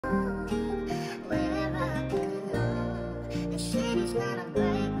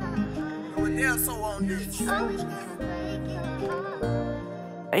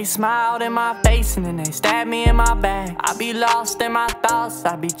They smiled in my face and then they stabbed me in my back. I be lost in my thoughts,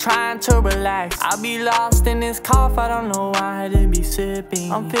 I be trying to relax. I be lost in this cough, I don't know why I didn't be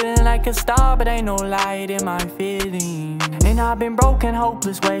sipping. I'm feeling like a star, but ain't no light in my feelings. And I've been broken,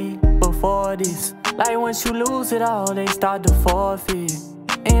 hopeless way before this. Like once you lose it all, they start to forfeit.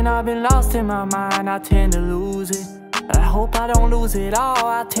 And I've been lost in my mind, I tend to lose it. I hope I don't lose it all,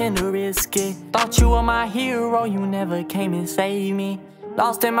 I tend to risk it. Thought you were my hero, you never came and saved me.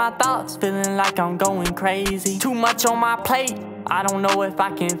 Lost in my thoughts, feeling like I'm going crazy. Too much on my plate, I don't know if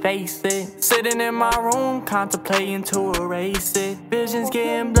I can face it. Sitting in my room, contemplating to erase it. Visions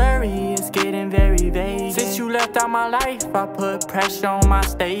getting blurry, it's getting very vague. Since you left out my life, I put pressure on my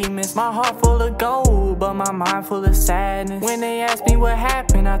statements. My heart full of gold, but my mind full of sadness. When they ask me what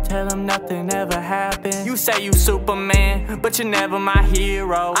happened, I tell them nothing ever happened. You say you Superman, but you're never my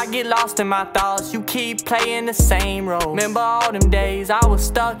hero. I get lost in my thoughts, you keep playing the same role. Remember all them days I was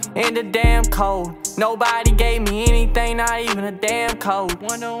stuck in the damn cold. Nobody gave me anything, not even a damn coat.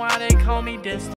 Wonder why they call me distant.